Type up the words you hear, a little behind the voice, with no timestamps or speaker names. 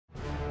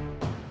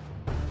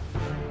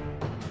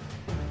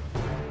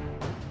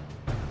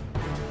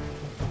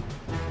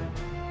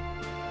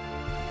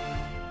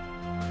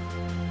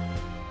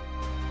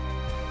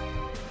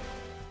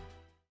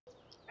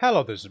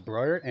Hello, this is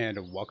Broyar,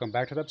 and welcome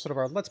back to the episode of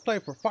our Let's Play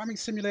for Farming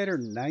Simulator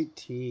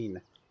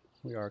 19.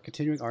 We are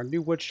continuing our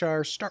new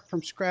Woodshire, start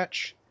from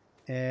scratch,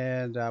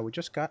 and we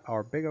just got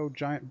our big old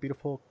giant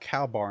beautiful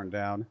cow barn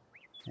down,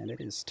 and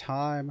it is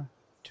time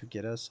to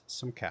get us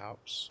some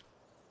cows.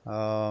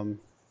 So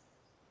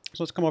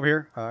let's come over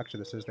here.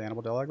 Actually, this is the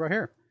animal dialogue right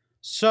here.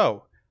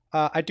 So,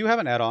 I do have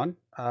an add-on.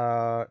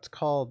 It's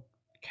called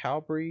Cow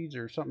Breeds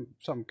or some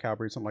cow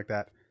breeds, something like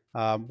that.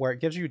 Where it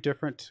gives you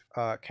different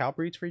cow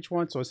breeds for each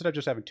one. So instead of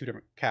just having two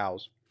different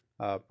cows,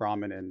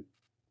 Brahmin and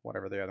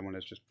whatever the other one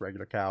is, just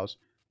regular cows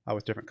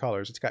with different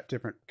colors, it's got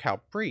different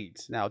cow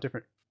breeds. Now,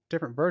 different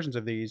versions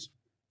of these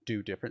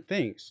do different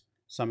things.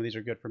 Some of these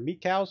are good for meat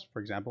cows.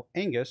 For example,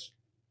 Angus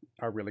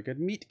are really good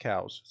meat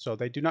cows. So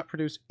they do not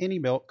produce any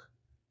milk,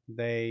 but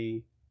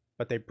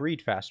they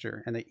breed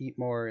faster and they eat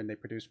more and they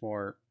produce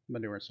more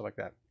manure and stuff like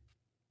that.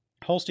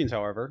 Holsteins,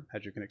 however,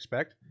 as you can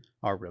expect,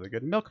 are really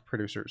good milk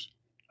producers.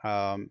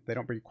 They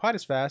don't breed quite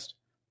as fast,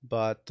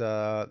 but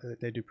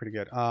they do pretty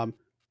good. I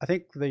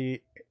think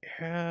the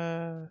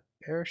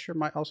Ayrshire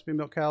might also be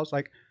milk cows.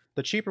 Like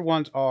the cheaper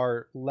ones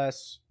are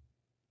less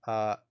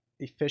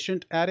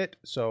efficient at it,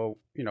 so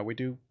you know we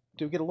do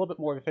get a little bit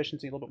more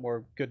efficiency, a little bit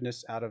more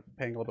goodness out of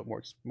paying a little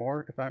bit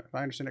more if I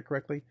understand it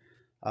correctly.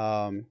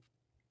 I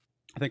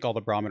think all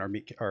the Brahmin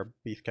are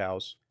beef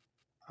cows.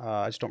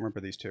 I just don't remember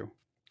these two.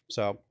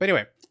 So, but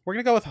anyway, we're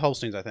gonna go with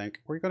Holsteins. I think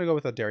we're gonna go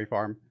with a dairy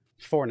farm.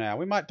 For now,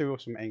 we might do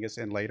some Angus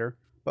in later,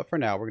 but for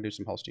now, we're going to do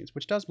some Holsteins,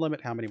 which does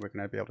limit how many we're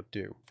going to be able to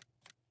do.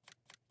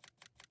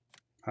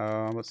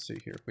 Let's see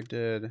here. If we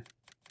did...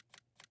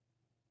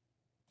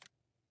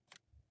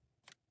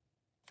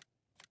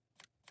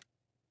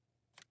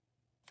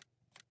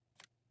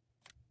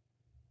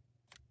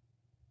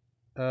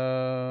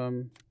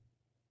 so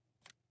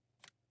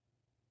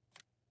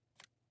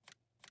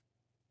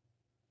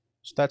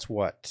that's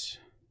what?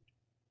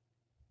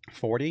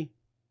 40?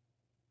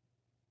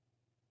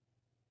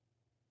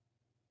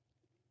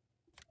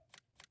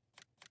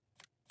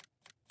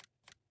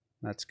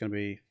 That's going to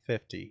be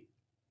 50.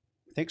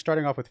 I think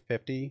starting off with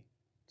 50,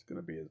 it's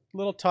going to be a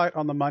little tight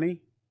on the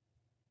money.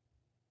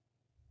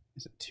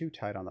 Is it too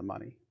tight on the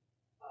money?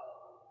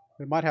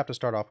 We might have to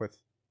start off with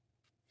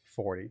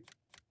 40.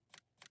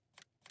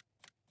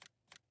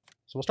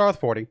 So we'll start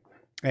with 40.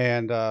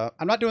 And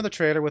I'm not doing the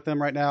trailer with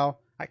them right now.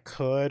 I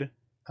could,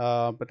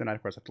 but then I,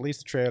 of course, have to lease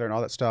the trailer and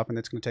all that stuff. And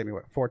it's going to take me,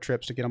 what, 4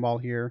 trips to get them all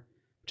here,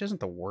 which isn't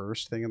the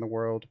worst thing in the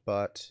world,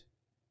 but...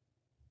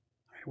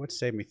 it would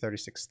save me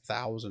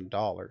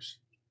 $36,000.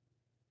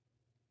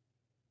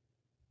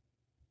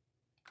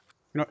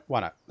 You know,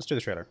 why not? Let's do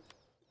the trailer.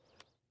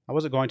 I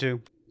wasn't going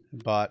to,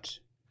 but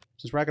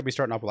since we're not going to be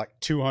starting off with like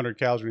 200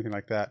 cows or anything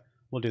like that,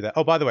 we'll do that.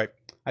 Oh, by the way,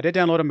 I did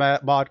download a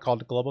mod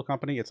called Global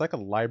Company. It's like a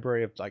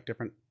library of like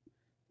different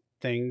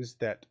things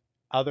that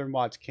other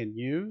mods can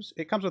use.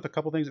 It comes with a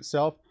couple things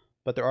itself,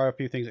 but there are a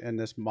few things in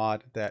this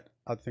mod that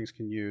other things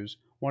can use.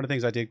 One of the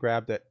things I did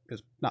grab that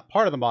is not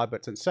part of the mod,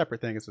 but it's a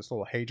separate thing, is this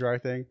little hay dryer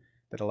thing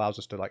that allows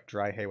us to like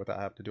dry hay without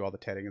having to do all the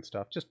tedding and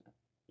stuff. Just,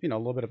 you know,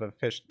 a little bit of a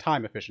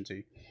time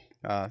efficiency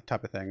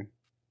type of thing.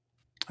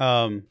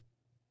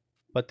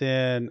 But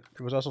then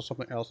there was also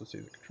something else. Let's see,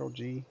 the Control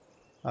G.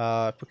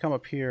 If we come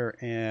up here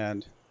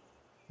and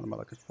what am I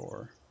looking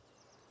for?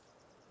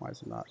 Why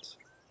is it not?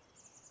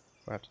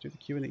 Do I have to do the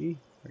Q and the E?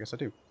 I guess I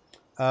do.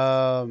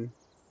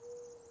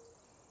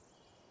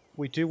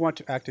 We do want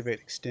to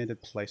activate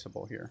extended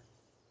placeable here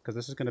because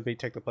this is going to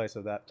take the place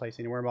of that place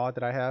anywhere mod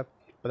that I have.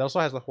 But it also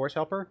has the horse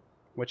helper,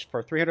 which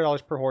for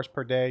 $300 per horse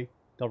per day,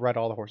 they'll ride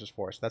all the horses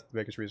for us. That's the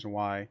biggest reason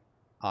why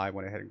I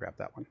went ahead and grabbed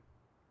that one.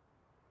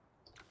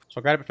 So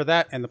I grabbed it for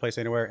that and the place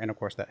anywhere, and of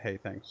course that hay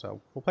thing.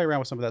 So we'll play around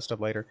with some of that stuff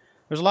later.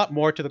 There's a lot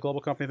more to the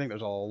Global Company thing.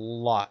 There's a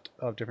lot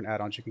of different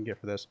add-ons you can get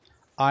for this.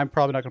 I'm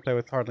probably not going to play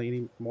with hardly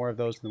any more of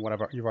those than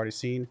what you've already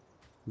seen,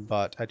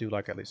 but I do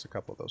like at least a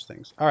couple of those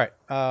things. All right,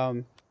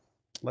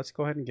 let's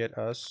go ahead and get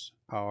us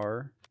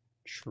our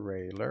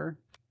trailer.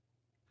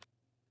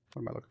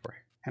 What am I looking for?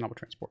 Animal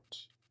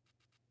transports.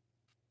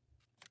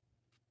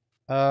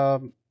 I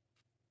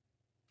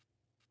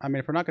mean,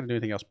 if we're not going to do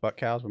anything else but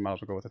cows, we might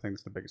as well go with the thing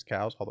that's the biggest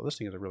cows. Although this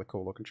thing is a really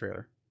cool looking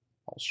trailer.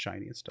 All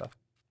shiny and stuff.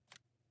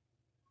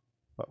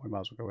 But we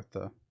might as well go with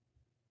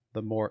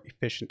the more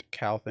efficient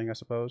cow thing, I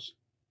suppose.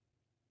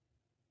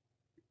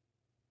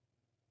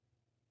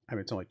 I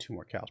mean, it's only 2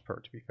 more cows per,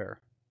 to be fair.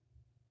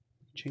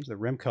 Change the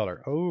rim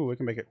color. Oh, we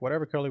can make it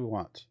whatever color we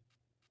want.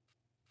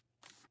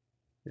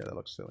 Yeah, that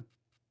looks silly.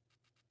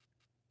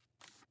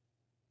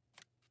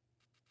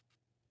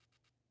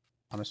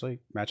 Honestly,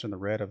 matching the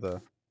red of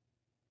the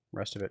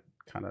rest of it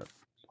kind of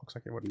looks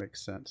like it wouldn't make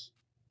sense.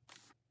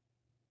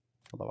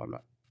 Although I'm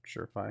not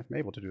sure if I'm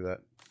able to do that.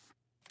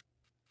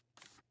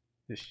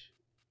 Ish.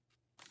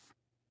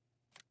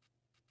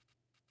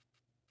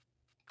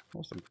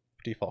 What's the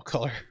default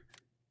color?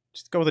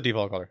 Just go with the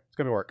default color. It's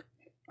going to work.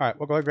 Alright,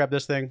 we'll go ahead and grab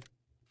this thing.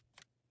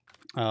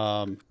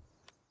 Because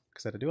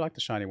I do like the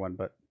shiny one,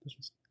 but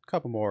there's a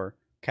couple more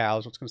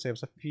cows. It's going to save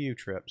us a few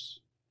trips.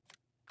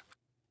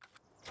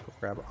 We'll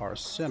grab our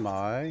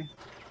semi.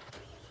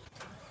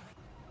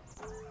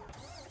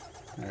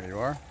 There you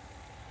are.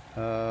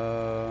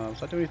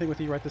 Was I doing anything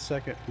with you right this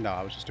second? No,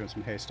 I was just doing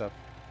some hay stuff.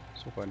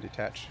 So we'll go ahead and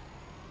detach.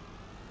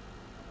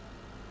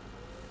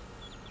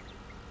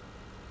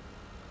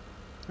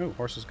 Ooh,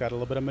 horses got a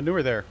little bit of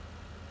manure there.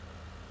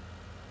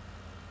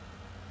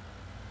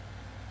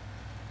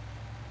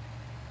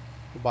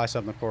 We'll buy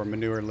something for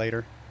manure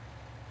later.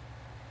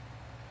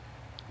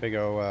 Big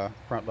O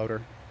front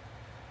loader.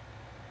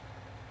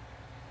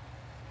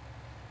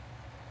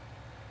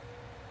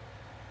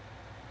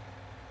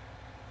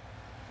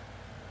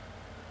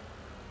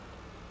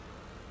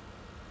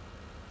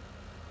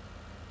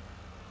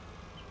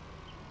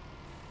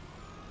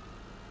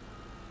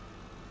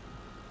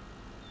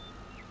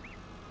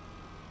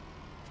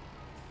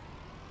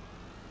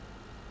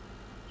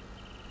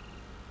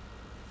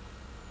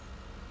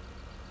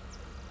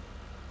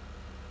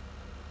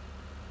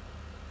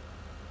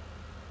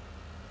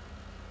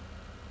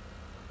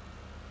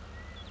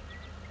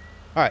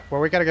 Alright,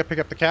 where we gotta go pick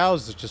up the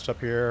cows is just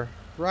up here,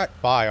 right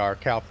by our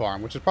cow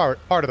farm, which is part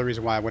of the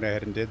reason why I went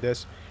ahead and did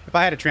this. If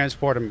I had to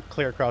transport them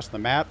clear across the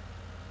map,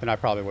 then I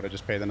probably would have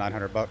just paid the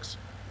 900 bucks.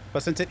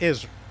 But since it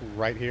is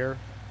right here,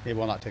 it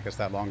will not take us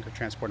that long to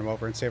transport them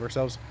over and save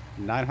ourselves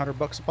 900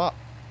 bucks a pop.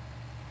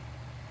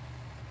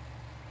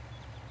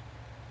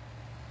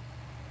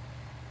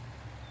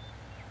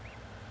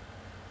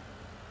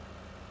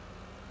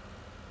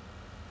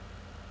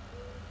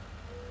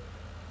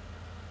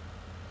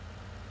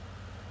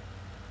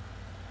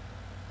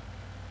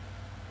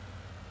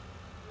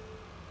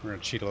 We're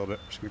gonna cheat a little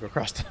bit. Just gonna go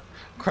across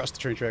the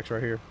train tracks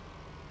right here.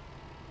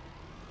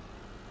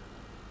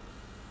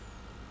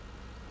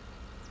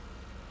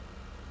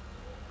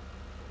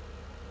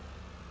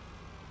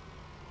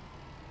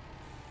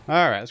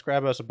 All right, let's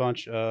grab us a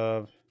bunch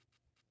of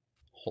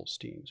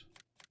Holsteins.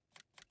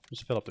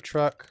 Just fill up the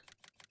truck.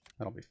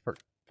 That'll be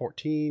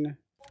 14.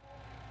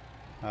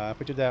 If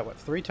we did that, what,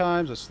 3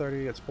 times? That's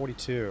 30. That's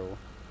 42.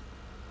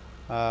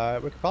 We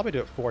could probably do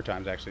it 4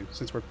 times actually,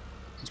 since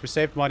we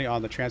saved money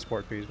on the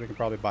transport fees. We can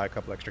probably buy a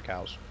couple extra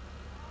cows.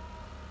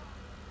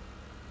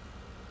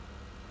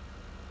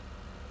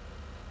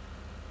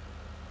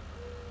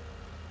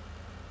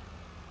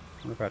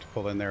 I wonder if I have to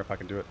pull in there, if I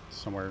can do it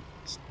somewhere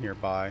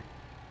nearby.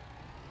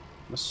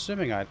 I'm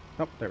assuming I...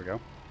 Oh, there we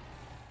go.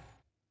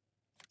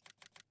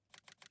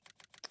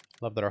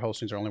 Love that our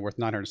Holsteins are only worth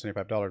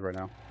 $975 right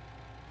now.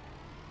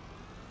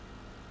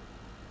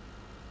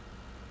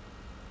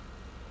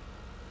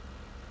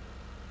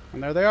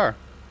 And there they are.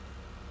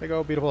 Big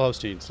old beautiful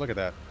Holsteins. Look at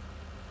that.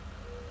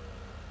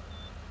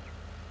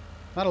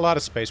 Not a lot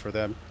of space for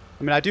them.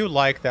 I mean, I do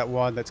like that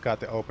one that's got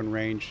the open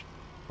range,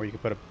 where you can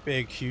put a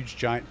big, huge,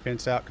 giant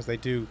fence out, because they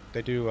do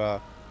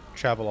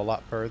travel a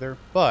lot further.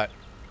 But,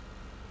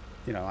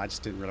 you know, I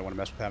just didn't really want to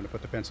mess with having to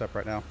put the fence up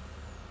right now.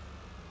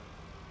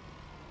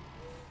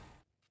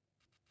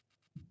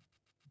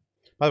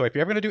 By the way, if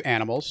you're ever going to do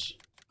animals,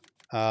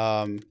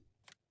 I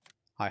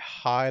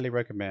highly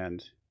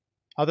recommend,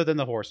 other than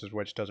the horses,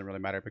 which doesn't really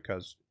matter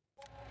because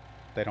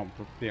they don't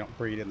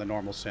breed in the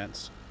normal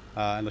sense,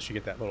 unless you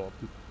get that little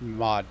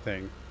mod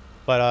thing.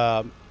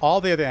 But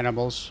all the other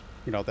animals,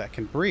 you know, that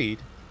can breed,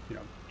 you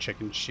know,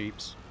 chickens,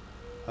 sheeps,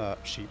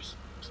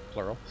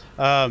 plural,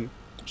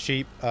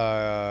 sheep,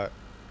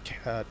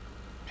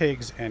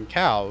 pigs, and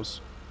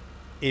cows.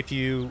 If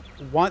you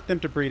want them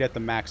to breed at the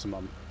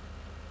maximum,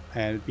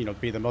 and you know,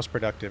 be the most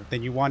productive,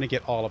 then you want to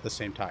get all of the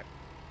same type.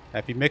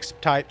 If you mix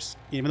types,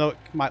 even though it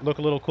might look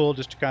a little cool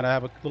just to kind of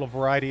have a little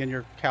variety in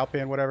your cow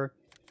pen, whatever,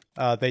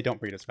 they don't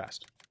breed as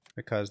fast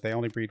because they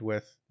only breed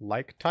with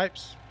like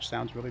types, which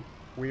sounds really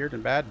weird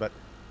and bad, but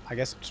I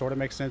guess it sort of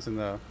makes sense in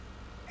the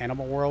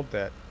animal world.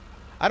 That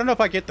I don't know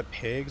if I get the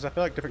pigs. I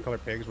feel like different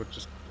colored pigs would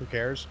just, who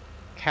cares?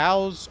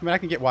 Cows, I mean, I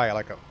can get why I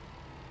like a,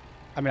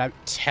 I mean,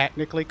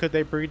 technically could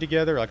they breed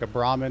together, like a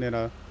Brahmin and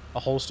a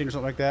Holstein or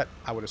something like that?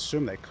 I would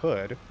assume they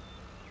could,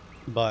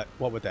 but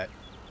what would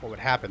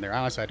happen there?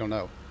 Honestly, I don't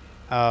know.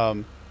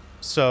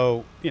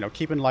 So, you know,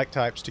 keeping like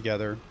types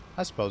together,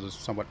 I suppose, is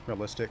somewhat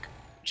realistic.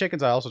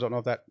 Chickens, I also don't know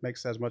if that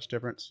makes as much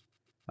difference.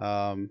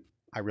 I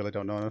really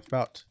don't know enough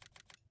about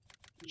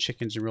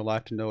chickens in real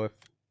life to know if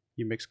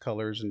you mix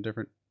colors and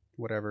different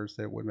whatevers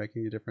that would make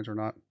any difference or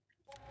not.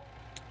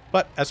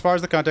 But as far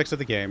as the context of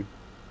the game,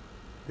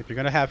 if you're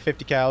going to have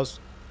 50 cows,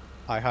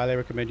 I highly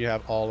recommend you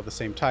have all of the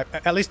same type,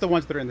 at least the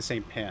ones that are in the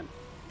same pen.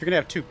 If you're going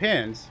to have 2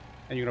 pens,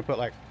 and you're going to put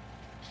like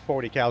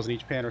 40 cows in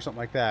each pen or something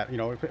like that, you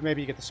know, if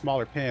maybe you get the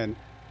smaller pen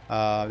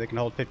that can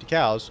hold 50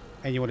 cows,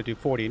 and you want to do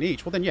 40 in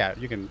each, well then yeah,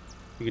 you can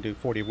do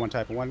 40 of one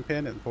type in one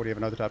pen and 40 of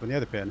another type in the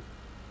other pen.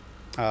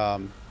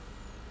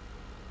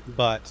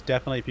 But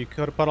definitely, if you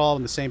could put all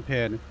in the same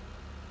pen,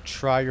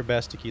 try your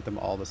best to keep them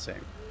all the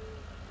same.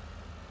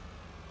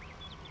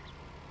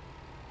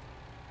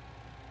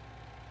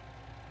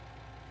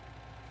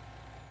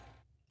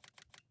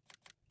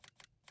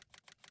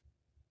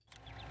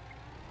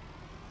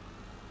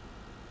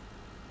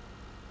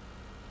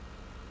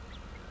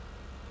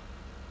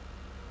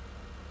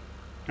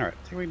 Alright,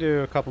 I think we can do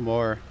a couple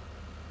more.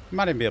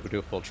 Might even be able to do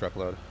a full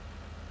truckload.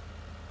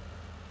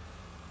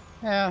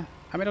 Yeah,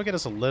 I mean, it'll get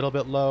us a little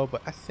bit low,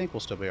 but I think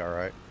we'll still be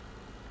alright.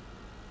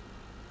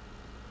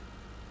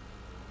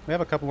 We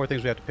have a couple more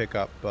things we have to pick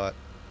up, but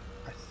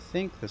I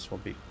think this will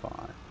be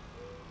fine.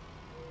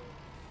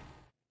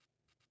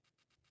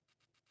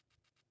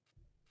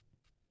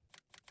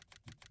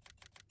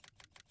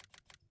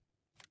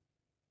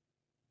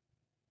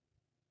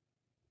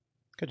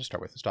 Could just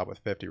stop with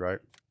 50, right?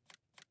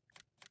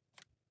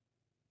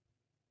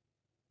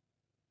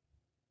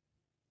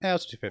 Yeah,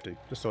 let's do 50,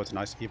 just so it's a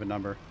nice even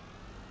number.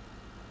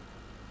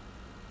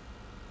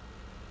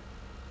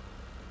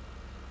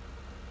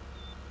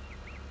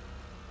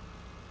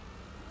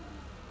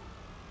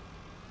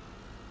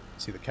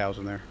 See the cows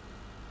in there.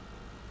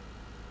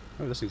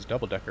 Oh, this thing's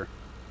double-decker.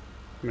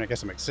 I mean, I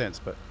guess it makes sense,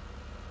 but...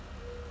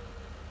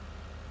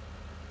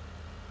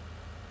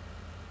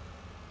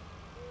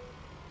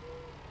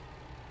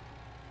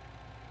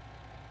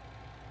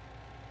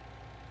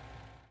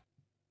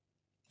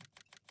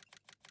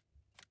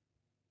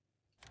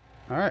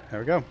 Alright,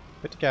 there we go.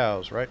 50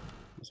 cows, right?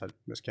 Unless I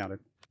miscounted.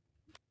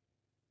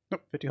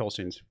 Nope, 50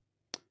 Holsteins.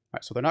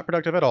 Alright, so they're not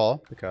productive at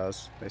all,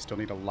 because they still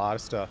need a lot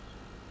of stuff.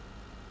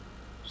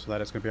 So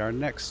that is going to be our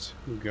next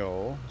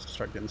goal. Let's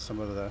start getting some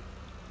of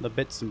the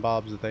bits and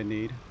bobs that they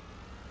need.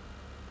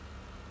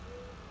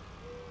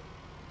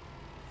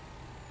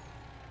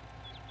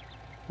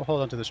 We'll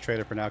hold on to this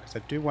trailer for now, because I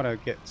do want to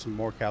get some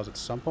more cows at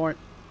some point.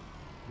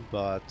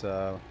 But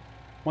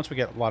once we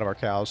get a lot of our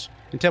cows,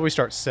 until we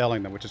start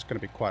selling them, which is going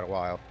to be quite a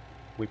while,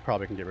 we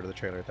probably can get rid of the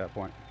trailer at that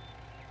point.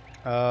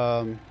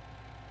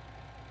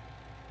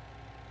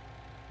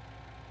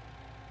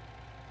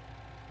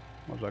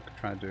 What was I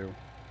trying to do?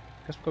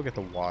 I guess we'll go get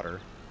the water.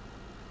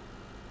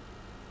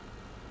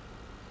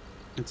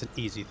 It's an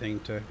easy thing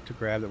to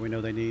grab that we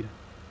know they need.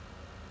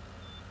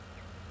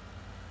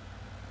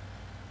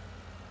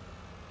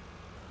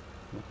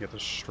 We'll get the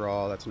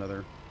straw. That's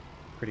another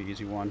pretty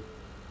easy one.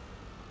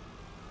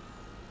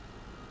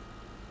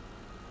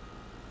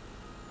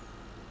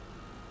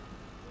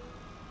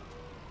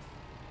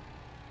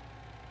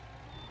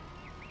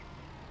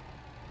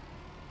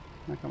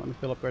 Not gonna let me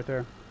fill up right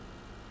there.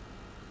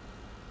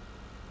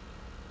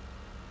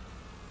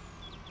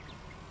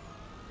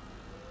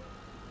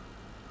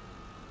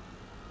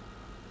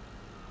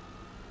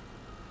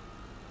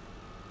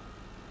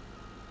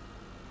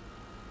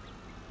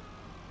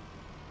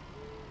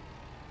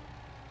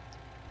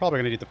 Probably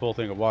gonna need the full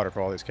thing of water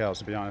for all these cows,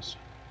 to be honest.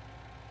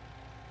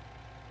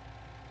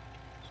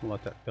 So we'll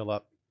let that fill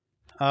up.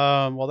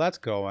 While that's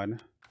going,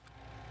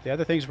 the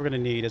other things we're gonna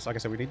need is, like I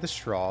said, we need the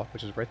straw,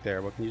 which is right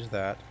there. We can use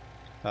that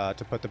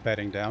to put the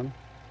bedding down,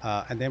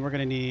 and then we're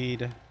gonna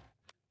need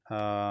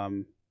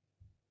so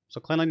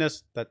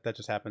cleanliness. That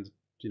just happens,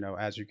 you know,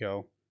 as you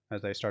go.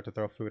 As they start to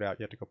throw food out,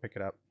 you have to go pick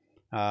it up.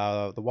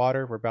 The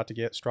water we're about to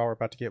get, straw we're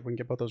about to get. We can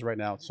get both those right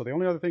now. So the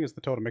only other thing is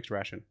the total mixed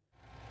ration,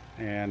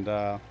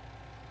 and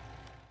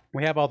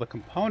we have all the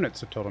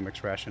components of total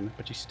mixed ration,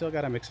 but you still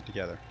got to mix it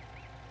together.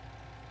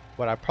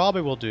 What I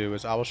probably will do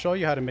is I will show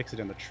you how to mix it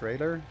in the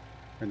trailer,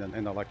 and then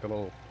in the like the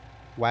little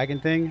wagon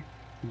thing.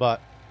 But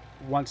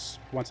once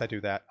I do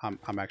that,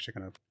 I'm actually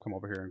gonna come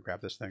over here and grab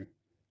this thing,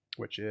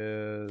 which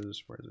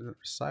is, where is it?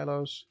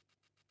 Silos.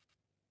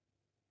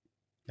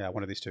 Yeah,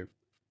 one of these two.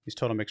 These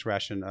total mixed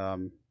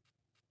ration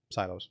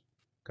silos,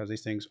 because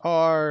these things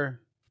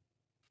are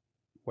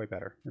way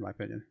better in my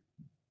opinion.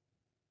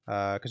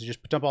 Because you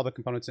just dump all the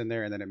components in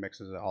there and then it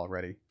mixes it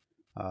already.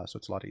 So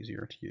it's a lot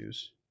easier to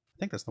use. I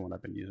think that's the one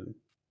I've been using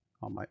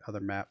on my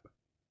other map.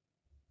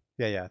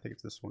 Yeah, I think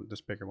it's this one,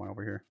 this bigger one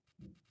over here.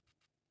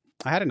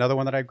 I had another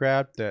one that I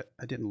grabbed that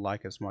I didn't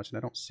like as much, and I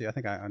don't see, I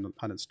think I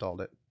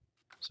uninstalled it.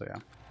 So yeah.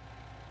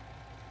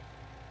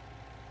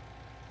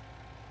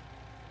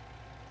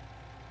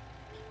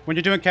 When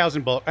you're doing cows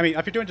in bulk, I mean,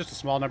 if you're doing just a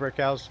small number of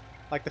cows,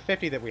 like the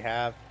 50 that we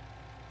have,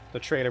 the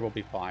trailer will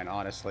be fine,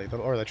 honestly.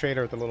 Or the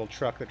trailer, the little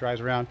truck that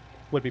drives around,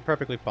 would be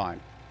perfectly fine.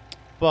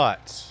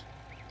 But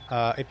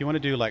if you want to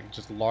do like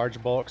just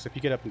large bulks, if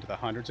you get up into the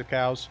hundreds of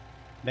cows,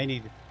 they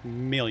need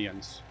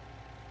millions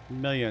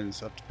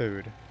of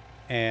food,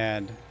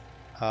 and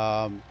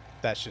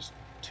that's just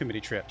too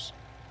many trips.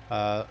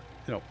 You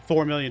know,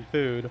 4 million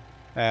food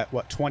at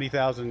what,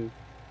 20,000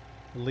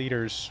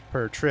 liters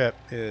per trip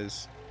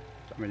is,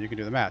 I mean, you can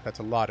do the math. That's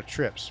a lot of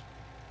trips.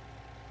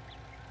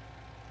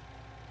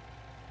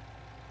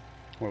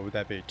 What would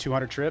that be?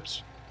 200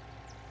 trips?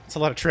 That's a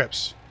lot of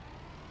trips.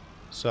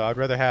 So I'd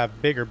rather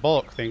have bigger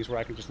bulk things where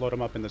I can just load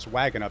them up in this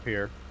wagon up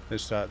here,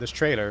 this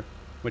trailer,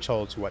 which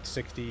holds what,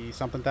 60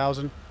 something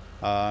thousand.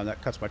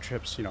 That cuts my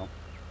trips, you know,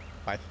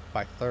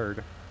 by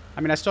third.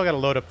 I mean, I still got to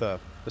load up the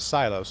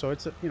silo, so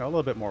it's, you know, a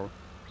little bit more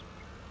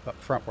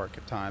upfront work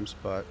at times,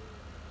 but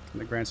in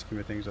the grand scheme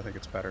of things, I think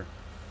it's better.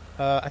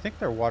 I think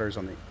their water's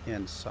on the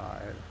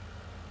inside.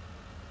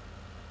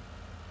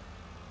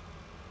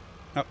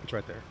 Oh, it's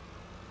right there.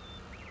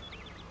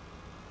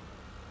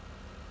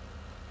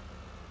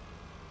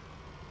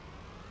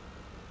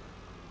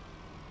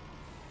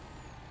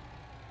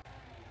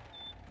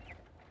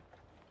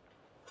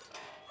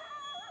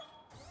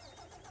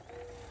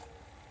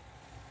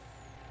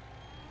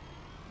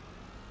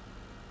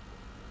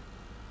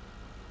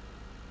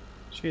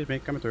 Excuse me,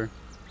 coming through.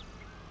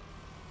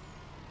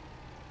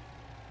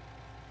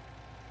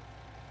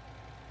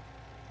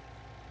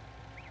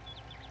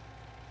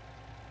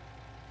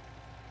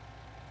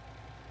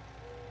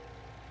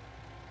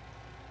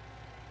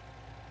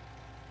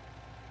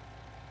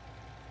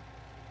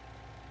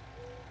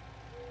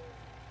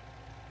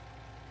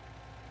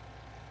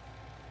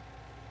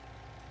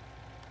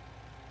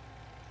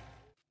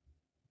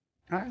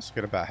 Alright, let's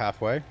get about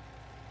halfway.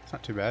 It's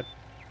not too bad.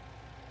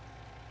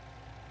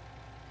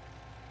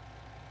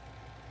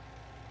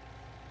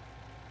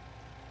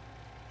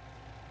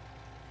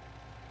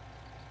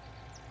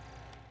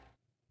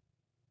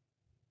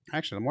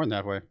 Actually, more than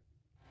halfway.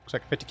 Looks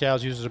like 50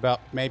 cows uses about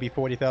maybe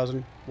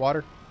 40,000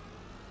 water.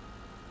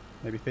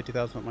 Maybe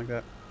 50,000, something like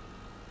that.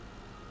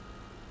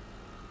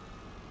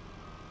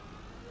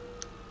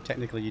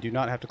 Technically, you do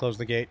not have to close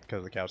the gate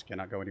because the cows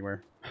cannot go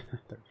anywhere.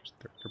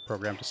 they're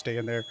programmed to stay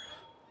in there.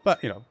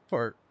 But, you know,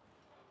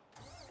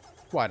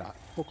 why not?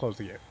 We'll close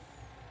the gate.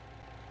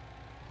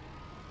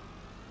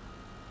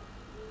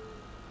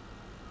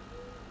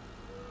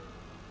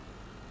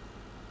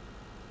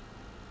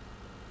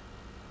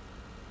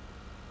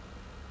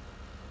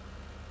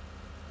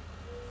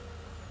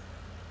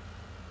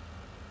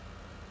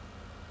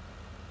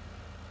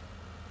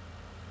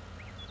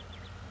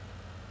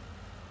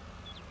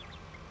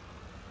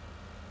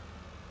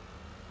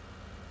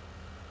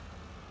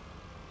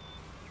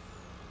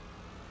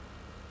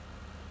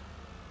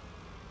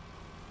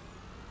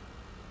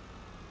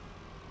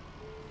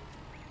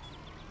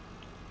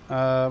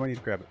 We need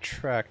to grab a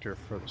tractor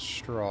for the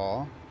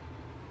straw.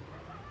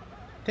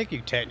 I think you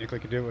technically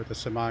could do it with a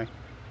semi.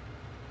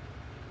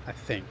 I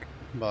think.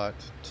 But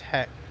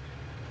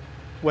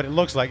what it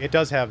looks like, it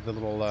does have the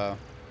little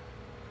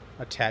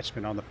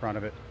attachment on the front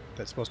of it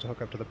that's supposed to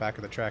hook up to the back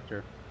of the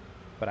tractor.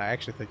 But I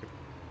actually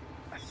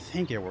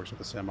think it works with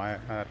the semi.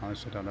 I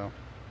honestly don't know.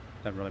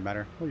 Doesn't really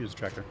matter. We'll use the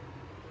tractor.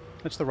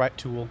 It's the right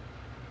tool.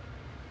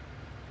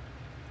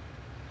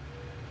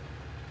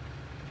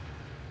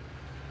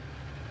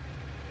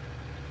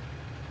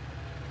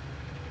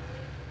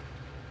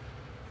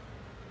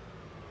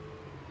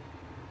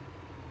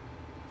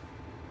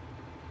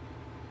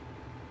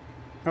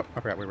 Oh,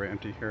 I forgot we were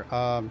empty here.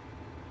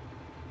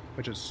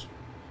 Which is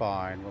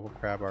fine. We'll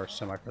grab our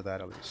semi for that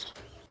at least.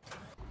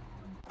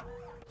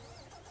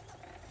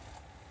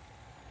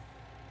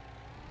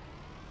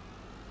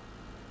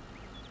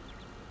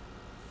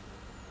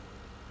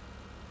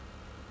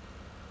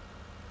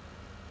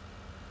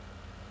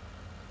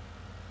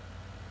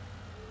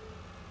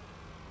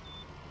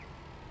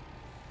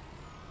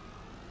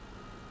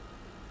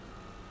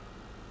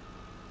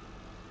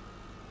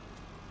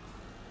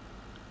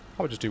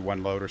 I would just do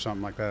one load or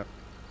something like that.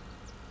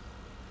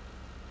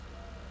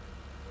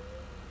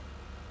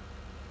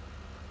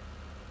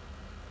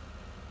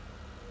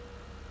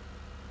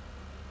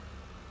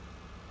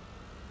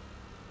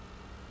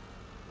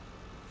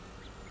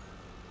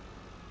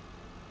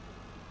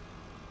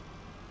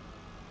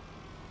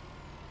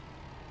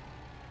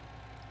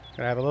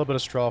 I have a little bit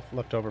of straw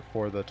left over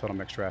for the total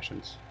mixed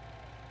rations.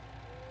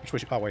 Which we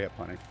should... Oh, we have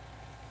plenty.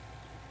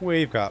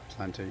 We've got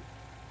plenty.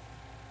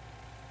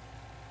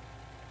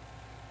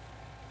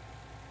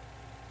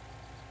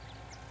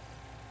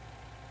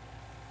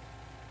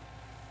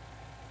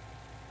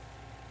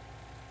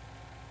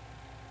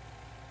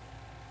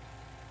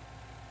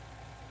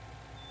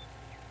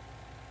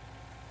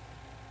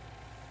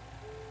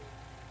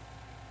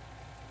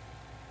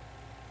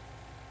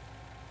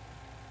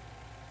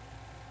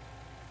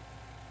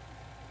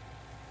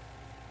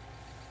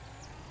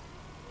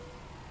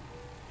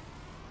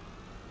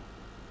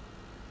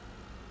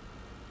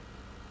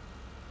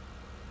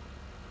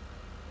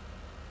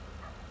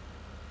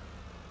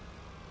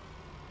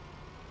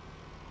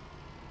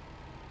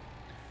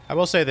 I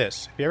will say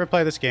this, if you ever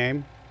play this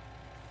game,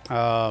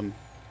 definitely,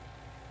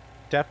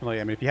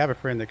 I mean, if you have a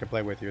friend that can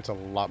play with you, it's a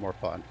lot more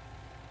fun.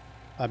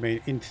 I mean,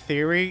 in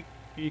theory,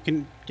 you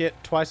can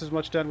get twice as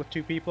much done with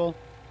two people,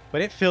 but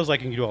it feels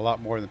like you can do a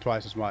lot more than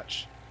twice as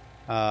much.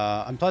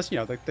 And plus, you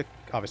know,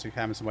 obviously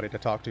having somebody to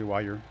talk to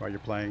while you're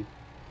playing,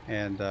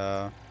 and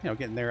you know,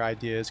 getting their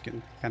ideas,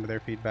 getting kind of their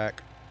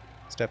feedback.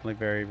 It's definitely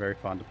very, very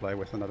fun to play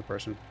with another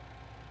person.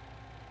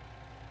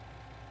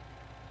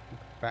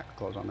 Back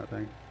close on that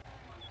thing.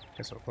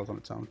 Guess it'll close on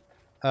its own.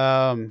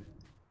 So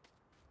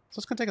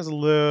it's gonna take us a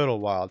little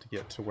while to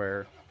get to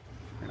where,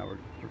 you know,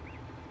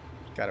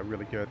 we've got a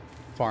really good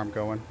farm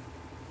going.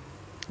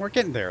 We're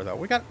getting there though.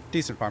 We got a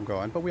decent farm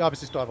going, but we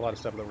obviously still have a lot of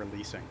stuff that we're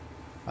leasing.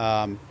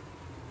 To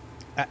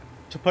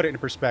put it into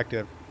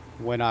perspective,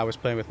 when I was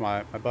playing with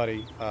my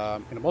buddy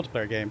in a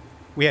multiplayer game,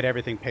 we had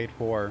everything paid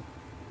for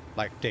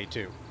like day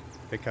 2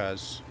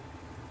 because,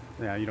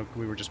 yeah, you know,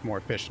 we were just more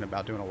efficient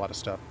about doing a lot of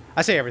stuff.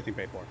 I say everything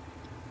paid for.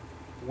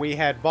 We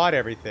had bought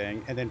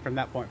everything, and then from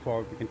that point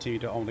forward, we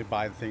continued to only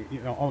buy the thing,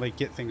 you know, only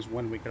get things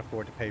when we could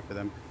afford to pay for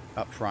them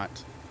up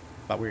front.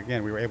 But we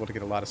were able to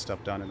get a lot of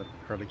stuff done in the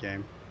early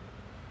game.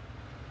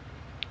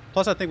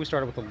 Plus, I think we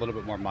started with a little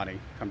bit more money,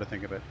 come to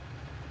think of it,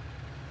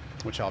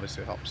 which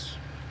obviously helps.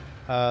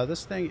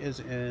 This thing is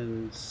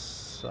in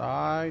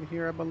side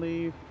here, I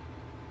believe.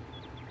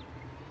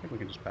 I think we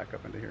can just back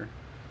up into here.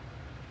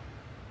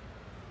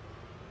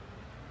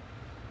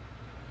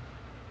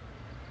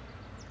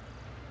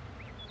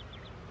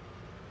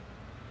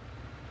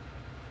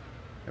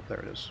 Yep, there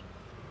it is.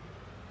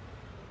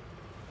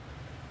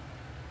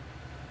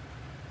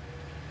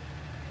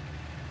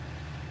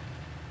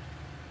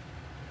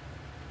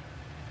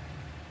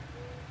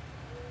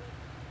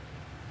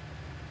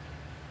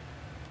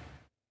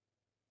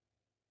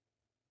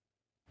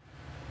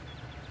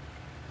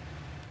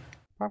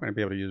 Probably going to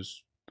be able to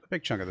use a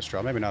big chunk of the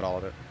straw, maybe not all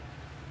of it.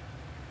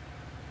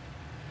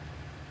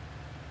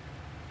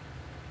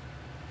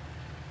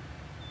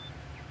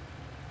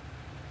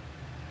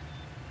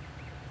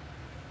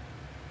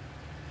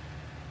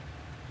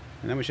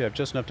 And then we should have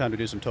just enough time to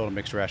do some total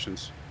mixed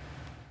rations.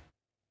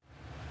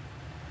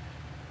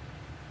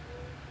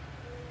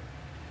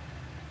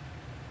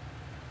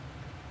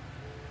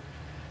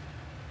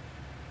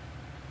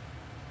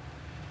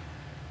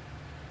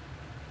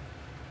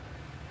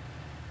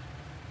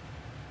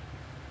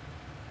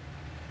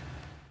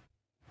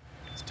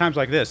 It's times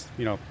like this,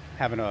 you know,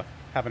 having a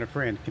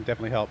friend can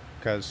definitely help,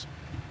 because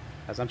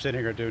as I'm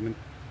sitting here doing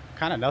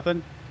kind of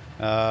nothing,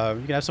 you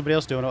can have somebody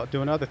else doing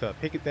other stuff.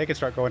 They can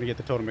start going to get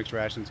the total mixed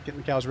rations,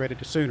 getting the cows ready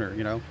to sooner,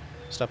 you know,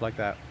 stuff like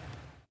that.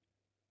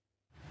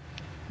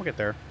 We'll get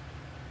there.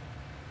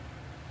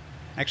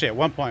 Actually, at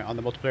one point on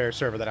the multiplayer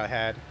server that I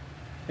had,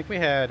 I think we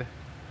had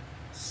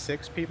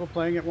 6 people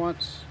playing at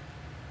once.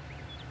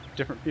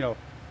 Different, you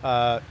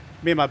know,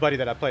 me and my buddy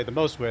that I played the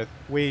most with,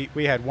 we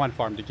had one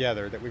farm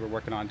together that we were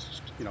working on,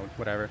 just, you know,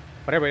 whatever.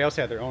 But everybody else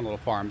had their own little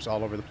farms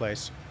all over the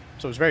place.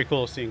 So it was very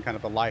cool seeing kind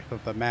of the life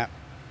of the map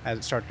as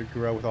it started to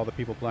grow with all the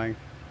people playing.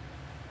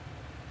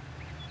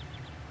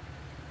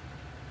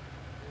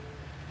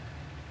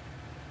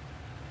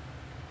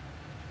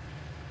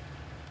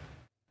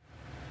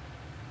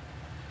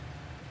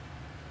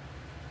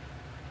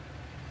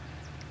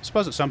 I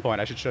suppose at some point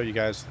I should show you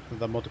guys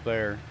the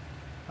multiplayer,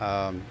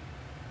 kind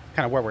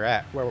of where we're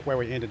at, where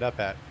we ended up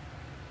at.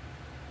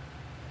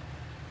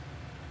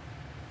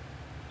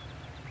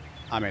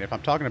 I mean, if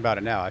I'm talking about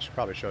it now, I should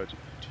probably show it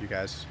to you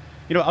guys.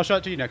 You know, I'll show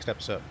it to you next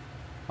episode.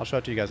 I'll show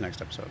it to you guys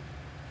next episode.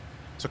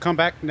 So come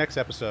back next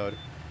episode.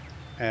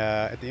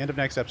 At the end of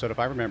next episode, if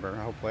I remember,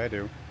 hopefully I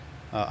do,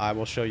 I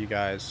will show you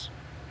guys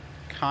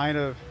kind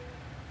of,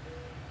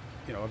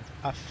 you know,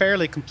 a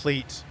fairly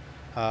complete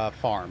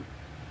farm.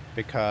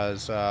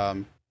 Because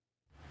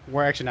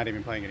we're actually not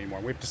even playing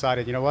anymore. We've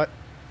decided, you know what?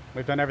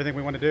 We've done everything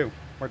we want to do.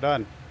 We're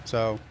done.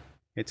 So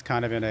it's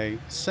kind of in a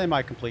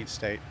semi-complete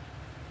state.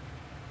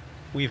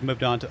 We've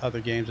moved on to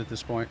other games at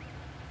this point.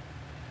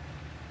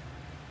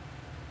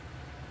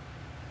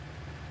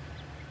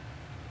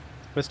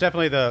 But it's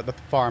definitely the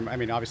farm. I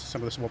mean, obviously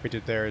some of this, what we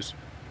did there is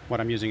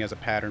what I'm using as a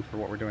pattern for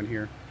what we're doing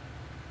here.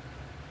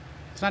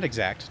 It's not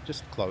exact,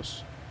 just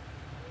close.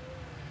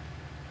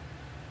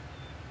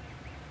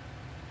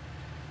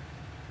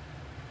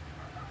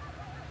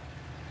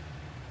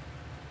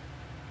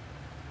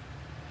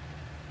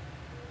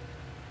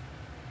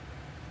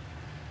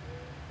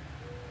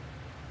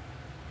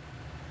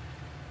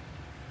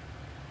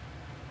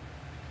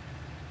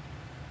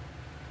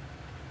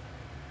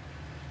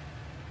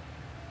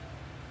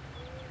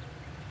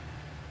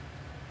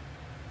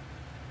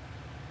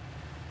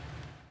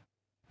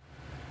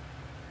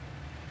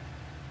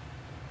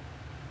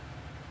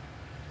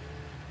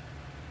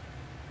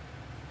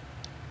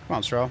 Come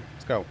on, Stro.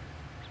 Let's go.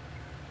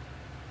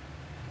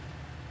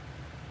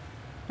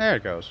 There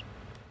it goes.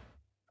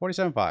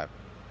 47.5. Kind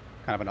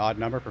of an odd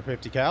number for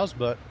 50 cows,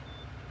 but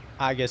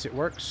I guess it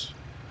works.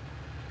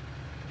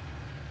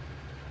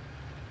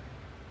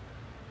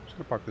 Just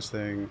gonna park this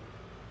thing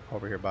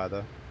over here by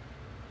the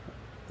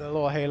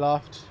little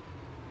hayloft.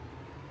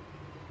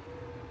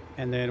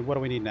 And then what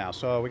do we need now?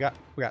 So we got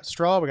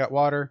straw, we got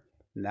water.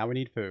 Now we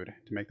need food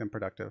to make them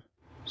productive.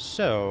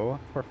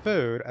 So for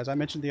food, as I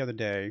mentioned the other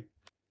day,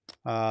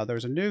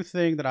 there's a new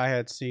thing that I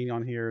had seen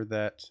on here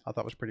that I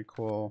thought was pretty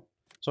cool.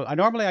 So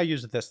normally I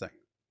use this thing.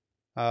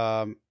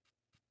 Yeah,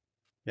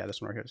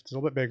 this one right here. It's a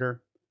little bit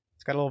bigger.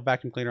 It's got a little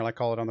vacuum cleaner, I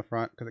call it, on the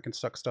front because it can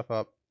suck stuff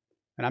up.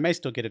 And I may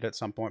still get it at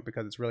some point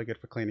because it's really good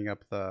for cleaning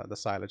up the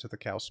silage that the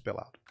cows spill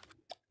out.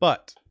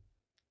 But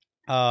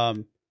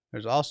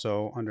there's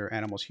also, under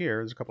animals here,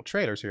 there's a couple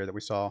trailers here that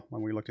we saw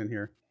when we looked in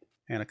here.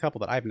 And a couple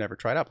that I've never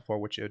tried out before,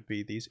 which would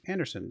be these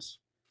Andersons.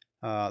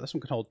 This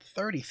one can hold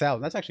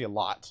 30,000. That's actually a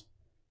lot.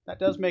 That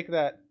does make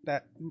that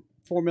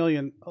 4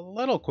 million a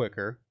little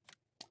quicker.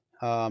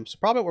 So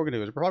probably what we're going to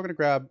do is we're probably going to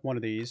grab one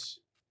of these.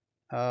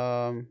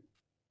 I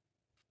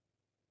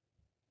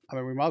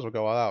mean, we might as well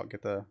go all out and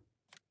get the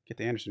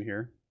Anderson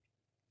here.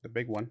 The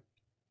big one.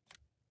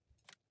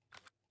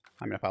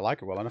 I mean, if I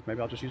like it well enough,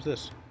 maybe I'll just use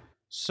this.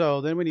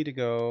 So then we need to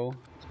go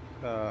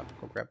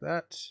grab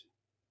that.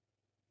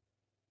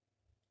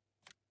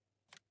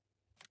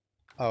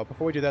 Oh,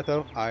 before we do that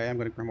though, I am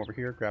going to come over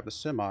here, grab the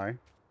semi.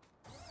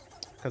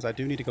 Because I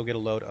do need to go get a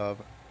load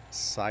of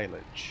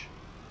silage.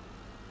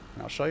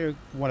 And I'll show you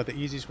one of the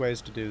easiest ways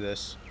to do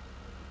this.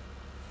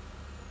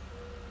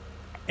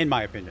 in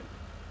my opinion.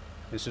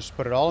 Is just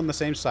put it all in the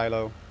same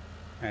silo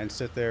and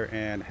sit there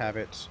and have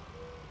it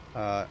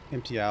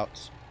empty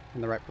out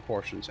in the right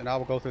proportions. And I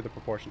will go through the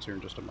proportions here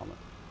in just a moment.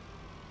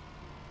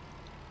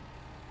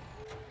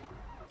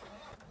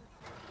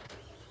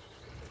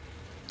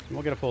 And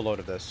we'll get a full load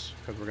of this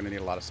because we're going to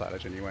need a lot of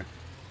silage anyway.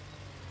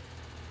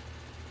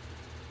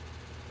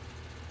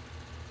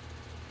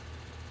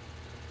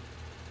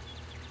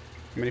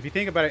 I mean, if you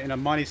think about it in a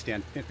money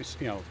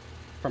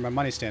from a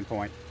money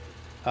standpoint,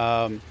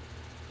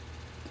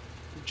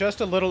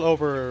 just a little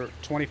over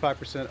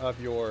 25%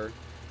 of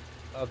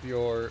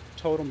your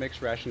total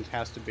mixed rations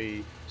has to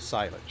be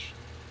silage,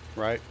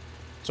 right?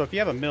 So if you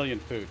have 1 million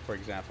food, for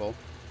example,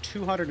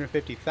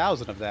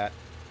 250,000 of that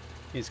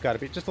is got to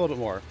be just a little bit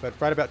more, but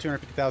right about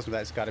 250,000 of that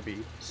has got to be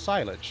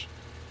silage.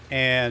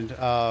 And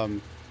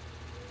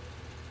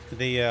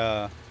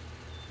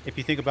if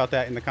you think about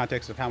that in the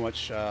context of how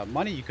much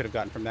money you could have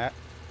gotten from that,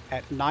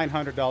 at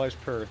 $900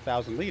 per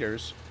 1,000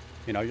 liters,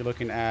 you're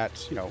looking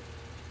at a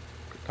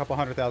couple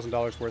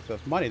 $100,000 worth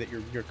of money that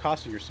you're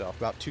costing yourself,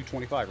 about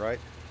 $225, right?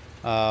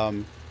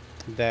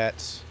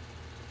 That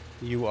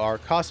you are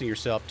costing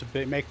yourself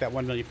to make that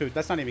 1 million food.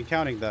 That's not even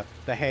counting the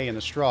hay and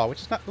the straw,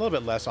 which is not a little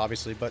bit less,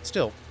 obviously, but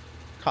still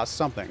costs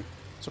something.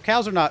 So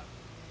cows are not,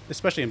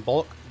 especially in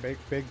bulk,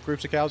 big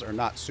groups of cows are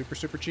not super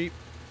cheap,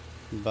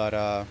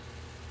 but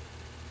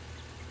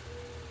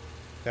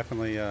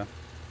definitely, I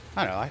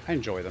don't know, I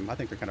enjoy them. I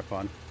think they're kind of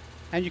fun,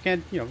 and you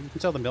can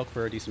sell the milk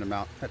for a decent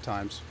amount at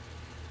times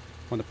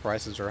when the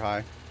prices are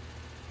high.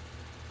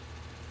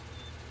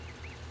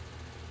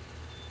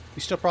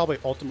 You still probably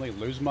ultimately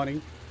lose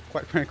money,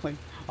 quite frankly,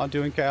 on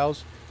doing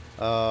cows,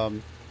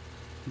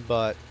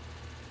 but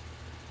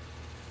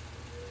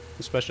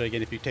especially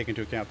again if you take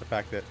into account the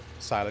fact that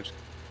silage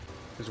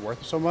is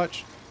worth so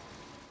much.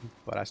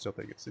 But I still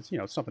think it's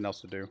something else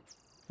to do.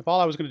 If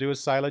all I was going to do is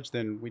silage,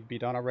 then we'd be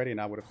done already,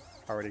 and I would have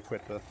already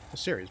quit the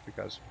series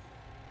because,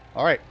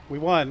 all right, we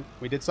won.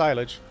 We did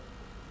silage.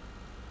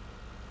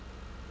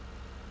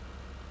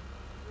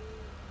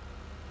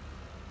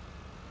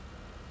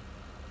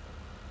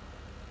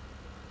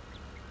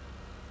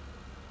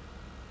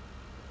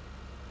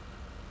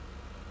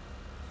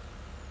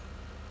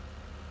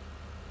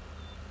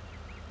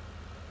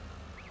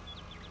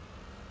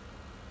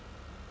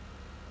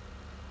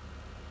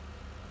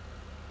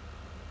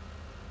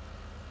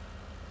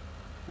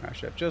 I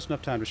should have just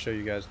enough time to show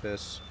you guys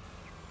this.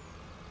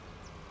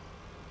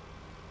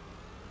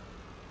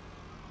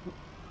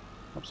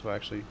 Oops, if I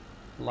actually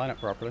line up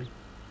properly.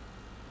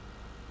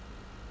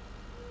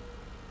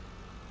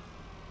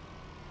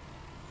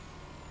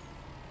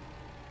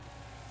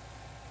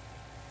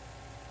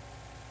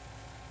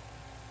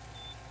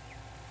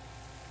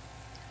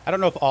 I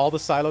don't know if all the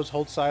silos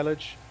hold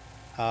silage,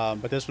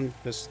 but this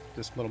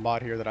little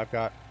mod here that I've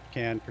got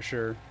can for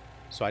sure.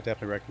 So I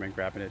definitely recommend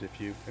grabbing it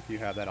if you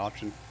have that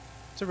option.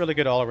 It's a really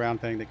good all-around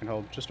thing that can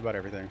hold just about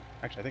everything.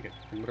 Actually, I think it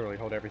can literally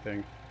hold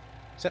everything,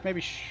 except maybe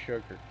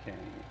sugar cane.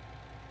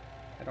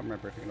 I don't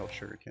remember if it can hold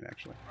sugar cane,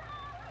 actually.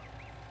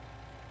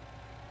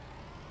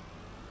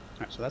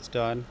 Alright, so that's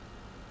done.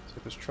 Let's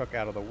get this truck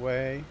out of the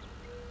way.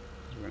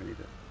 We're going to need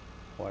to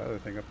pull that other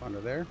thing up under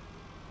there.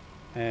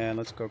 And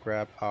let's go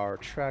grab our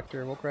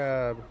tractor. We'll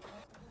grab...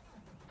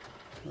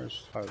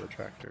 Where's our other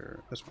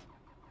tractor? This one.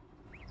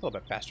 It's a little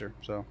bit faster,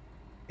 so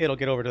it'll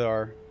get over to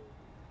our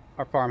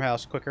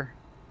farmhouse quicker.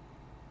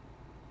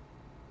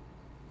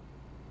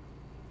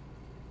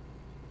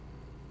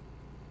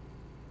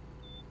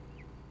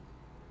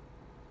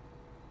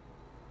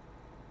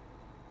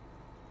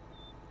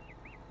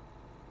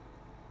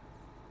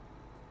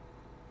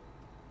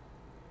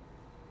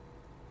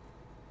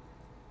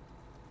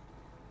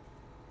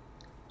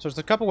 So there's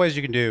a couple ways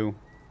you can do,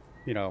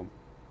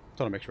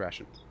 total mixed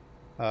ration.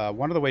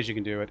 One of the ways you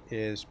can do it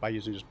is by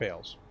using just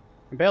bales.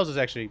 And bales is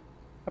actually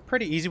a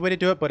pretty easy way to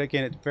do it, but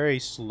again, it's very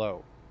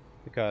slow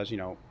because,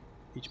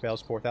 each bale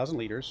is 4,000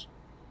 liters,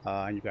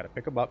 and you've got to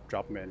pick them up,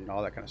 drop them in, and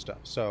all that kind of stuff.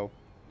 So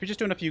if you're just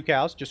doing a few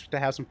cows just to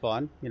have some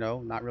fun,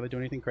 not really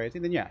doing anything crazy,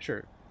 then yeah,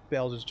 sure,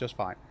 bales is just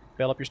fine.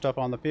 Bale up your stuff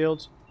on the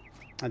fields,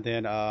 and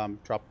then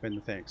drop them in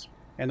the things.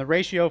 And the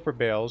ratio for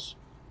bales,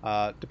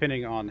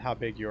 depending on how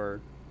big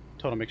your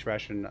total mixed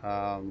ration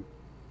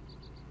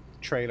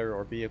trailer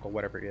or vehicle,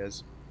 whatever it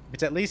is, if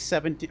it's at least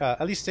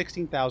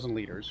 16,000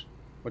 liters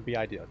would be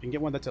ideal. If you can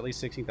get one that's at least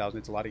 16,000,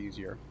 it's a lot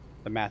easier.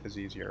 The math is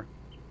easier.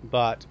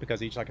 But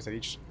because like I said,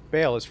 each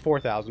bale is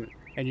 4,000,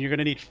 and you're going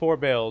to need 4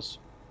 bales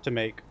to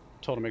make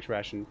total mixed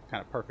ration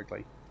kind of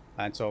perfectly.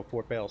 And so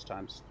 4 bales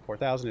times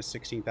 4,000 is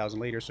 16,000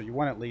 liters. So you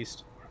want at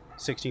least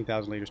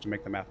 16,000 liters to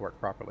make the math work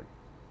properly.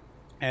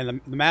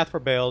 And the math for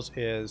bales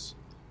is,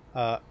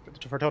 for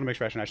total mixed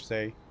ration, I should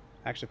say.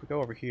 Actually, if we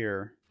go over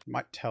here, it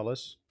might tell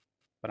us,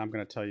 but I'm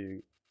going to tell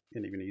you in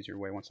an even easier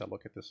way once I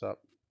look at this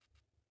up.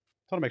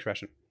 Total mixed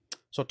ration.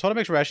 So total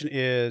mixed ration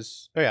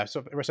is, oh yeah,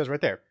 so it says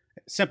right there.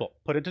 Simple.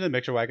 Put it into the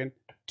mixer wagon,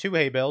 2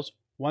 hay bales,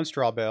 1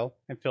 straw bale,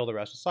 and fill the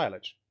rest with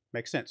silage.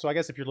 Makes sense. So I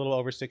guess if you're a little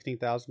over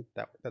 16,000,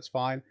 that's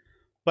fine.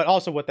 But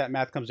also what that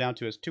math comes down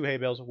to is 2 hay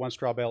bales, 1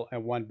 straw bale,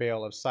 and 1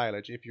 bale of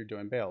silage if you're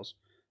doing bales.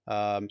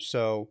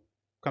 So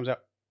comes out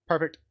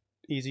perfect,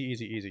 easy,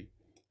 easy, easy.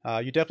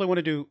 You definitely want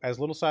to do as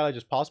little silage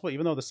as possible,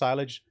 even though the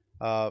silage,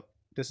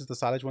 this is the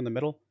silage one in the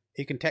middle.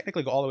 It can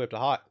technically go all the way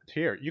up to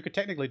here. You could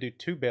technically do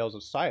 2 bales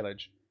of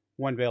silage,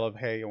 1 bale of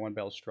hay, and 1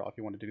 bale of straw if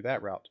you want to do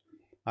that route.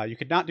 You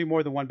could not do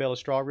more than 1 bale of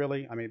straw,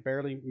 really. I mean,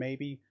 barely,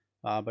 maybe.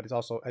 But it's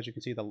also, as you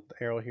can see, the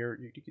arrow here,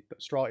 the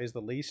straw is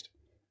the least.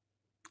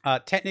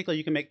 Technically,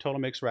 you can make total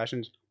mixed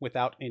rations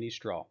without any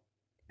straw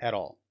at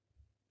all.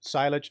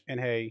 Silage and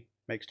hay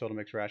makes total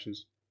mixed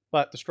rations,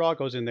 but the straw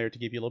goes in there to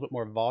give you a little bit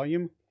more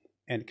volume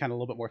and kind of a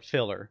little bit more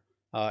filler,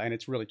 and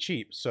it's really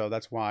cheap, so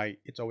that's why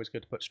it's always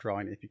good to put straw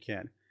in if you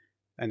can.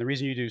 And the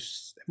reason you do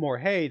more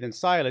hay than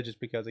silage is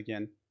because,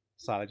 again,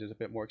 silage is a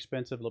bit more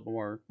expensive, a little bit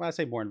more, well, I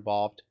say more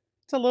involved.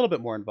 It's a little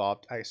bit more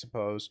involved, I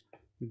suppose,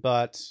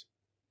 but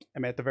I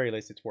mean, at the very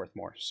least, it's worth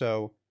more.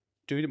 So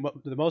do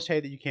the most hay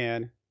that you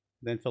can,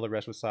 then fill the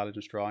rest with silage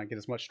and straw, and get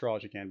as much straw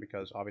as you can,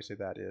 because obviously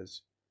that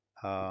is,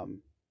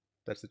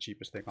 that's the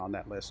cheapest thing on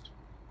that list.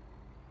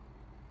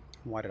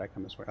 Why did I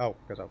come this way? Oh,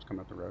 because I was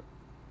coming up the road.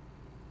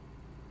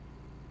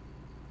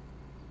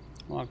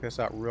 I'll knock this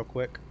out real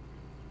quick.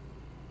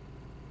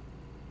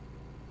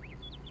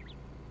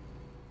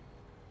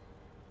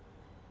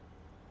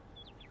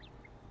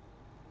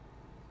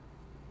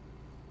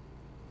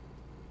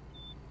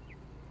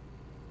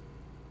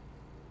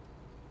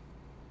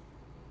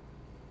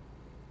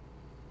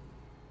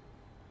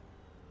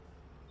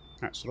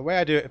 Alright, so the way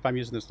I do it if I'm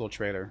using this little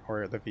trailer,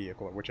 or the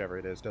vehicle, or whichever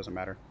it is, doesn't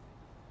matter,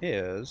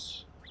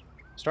 is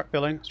start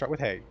filling, start with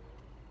hay.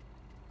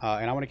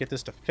 And I want to get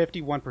this to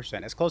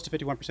 51%, as close to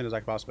 51% as I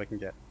possibly can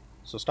get.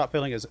 So stop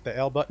filling is the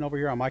L button over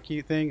here on my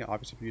key thing.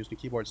 Obviously, if you're using a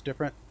keyboard, it's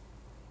different.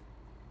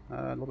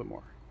 A little bit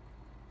more.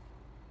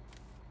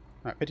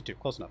 Alright, 52,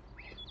 close enough.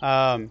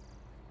 And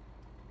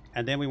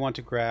then we want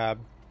to grab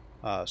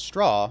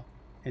straw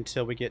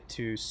until we get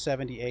to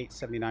 78,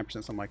 79%,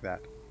 something like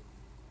that.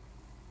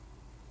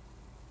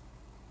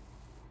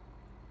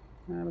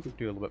 Let me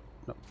do a little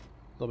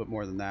bit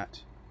more than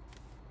that.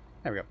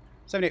 There we go.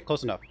 78,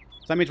 close enough.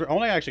 So that means we're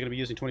only actually going to be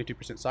using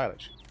 22%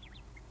 silage.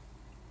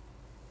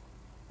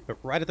 But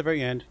right at the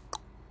very end,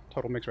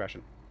 total mixed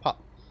ration.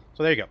 Pop.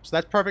 So there you go. So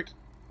that's perfect.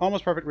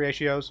 Almost perfect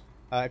ratios.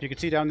 If you can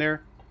see down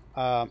there,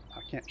 I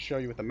can't show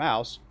you with the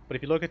mouse, but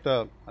if you look at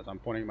the, as I'm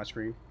pointing at my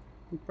screen,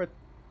 right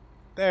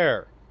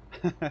there.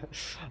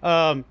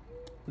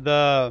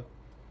 The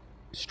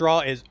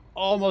straw is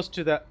almost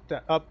to that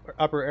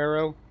upper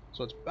arrow.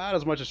 So it's about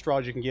as much as straw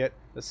as you can get.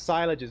 The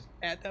silage is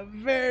at the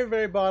very,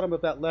 very bottom of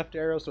that left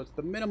arrow, so it's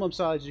the minimum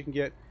silage you can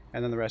get,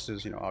 and then the rest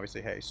is, you know,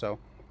 obviously hay. So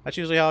that's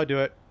usually how I do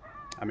it.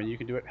 I mean, you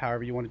can do it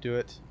however you want to do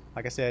it.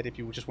 Like I said, if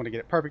you just want to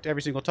get it perfect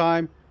every single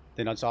time,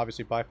 then it's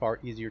obviously by far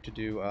easier to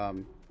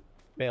do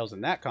bales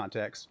in that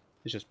context.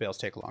 It's just bales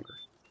take longer.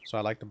 So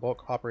I like the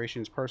bulk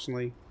operations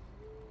personally.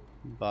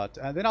 But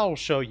then I'll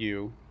show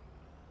you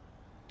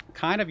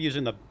kind of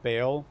using the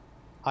bale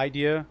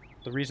idea.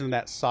 The reason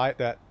that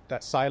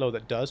silo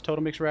that does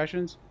total mixed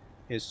rations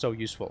is so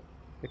useful,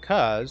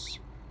 because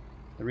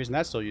the reason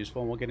that's so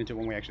useful, and we'll get into it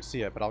when we actually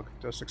see it, but I'll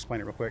just explain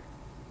it real quick,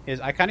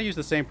 is I kind of use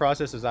the same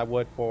process as I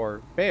would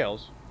for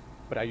bales,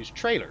 but I use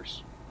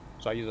trailers.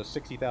 So I use a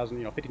 60,000,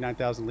 you know,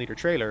 59,000 liter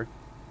trailer,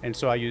 and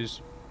so I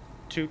use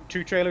two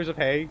trailers of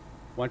hay,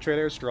 1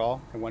 trailer of straw,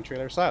 and 1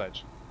 trailer of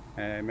silage,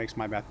 and it makes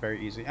my math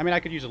very easy. I mean, I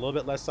could use a little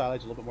bit less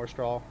silage, a little bit more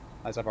straw,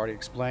 as I've already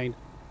explained,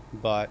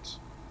 but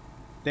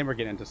then we're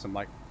getting into some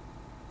like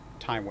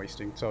time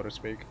wasting, so to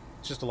speak.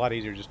 It's just a lot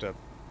easier just to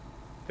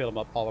fill them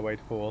up all the way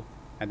to full,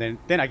 and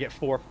then I get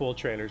 4 full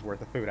trailers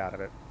worth of food out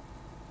of it,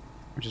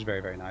 which is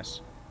very, very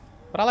nice.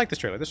 But I like this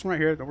trailer. This one right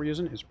here that we're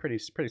using is pretty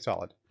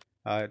solid.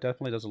 It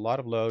definitely does a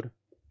lot of load,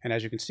 and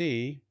as you can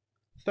see,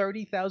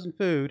 30,000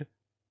 food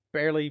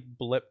barely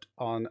blipped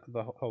on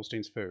the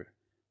Holstein's food.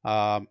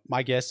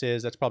 My guess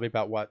is that's probably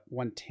about what,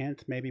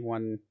 1/10, maybe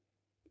 1/8,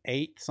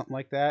 something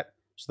like that.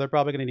 So they're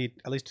probably going to need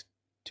at least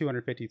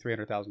 250,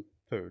 300,000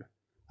 food.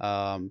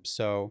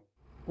 So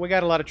we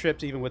got a lot of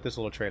trips even with this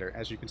little trailer.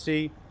 As you can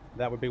see,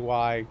 that would be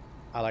why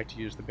I like to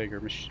use the bigger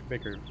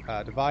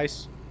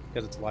device,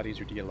 because it's a lot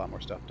easier to get a lot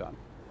more stuff done.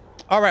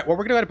 All right, well,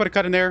 we're going to go ahead and put a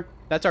cut in there.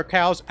 That's our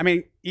cows. I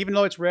mean, even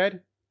though it's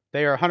red,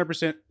 they are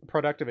 100%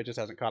 productive. It just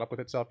hasn't caught up with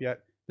itself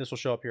yet. This will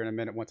show up here in a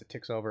minute once it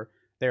ticks over.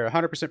 They're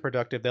 100%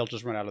 productive. They'll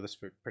just run out of this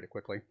food pretty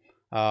quickly.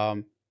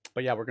 But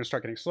yeah, we're going to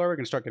start getting slower. We're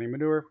going to start getting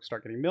manure,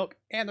 start getting milk,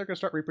 and they're going to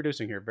start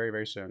reproducing here very,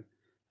 very soon.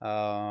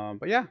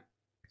 But yeah,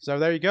 so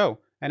there you go.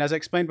 And as I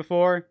explained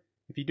before,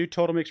 if you do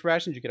total mixed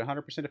rations, you get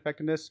 100%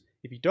 effectiveness.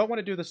 If you don't want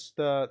to do this,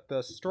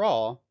 the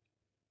straw,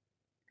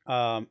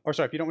 or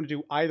sorry, if you don't want to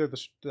do either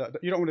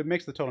you don't want to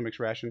mix the total mixed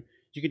ration,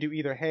 you can do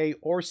either hay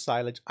or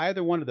silage.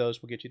 Either one of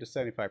those will get you to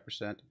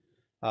 75%.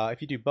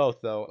 If you do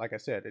both, though, like I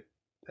said,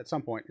 at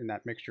some point in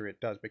that mixture, it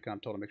does become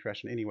total mixed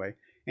ration anyway.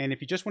 And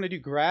if you just want to do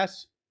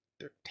grass,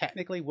 they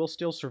technically will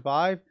still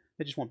survive.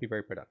 They just won't be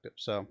very productive.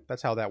 So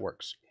that's how that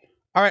works.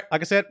 All right,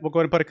 like I said, we'll go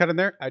ahead and put a cut in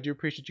there. I do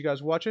appreciate you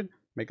guys watching.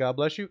 May God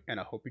bless you, and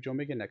I hope you join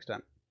me again next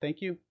time.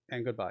 Thank you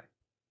and goodbye.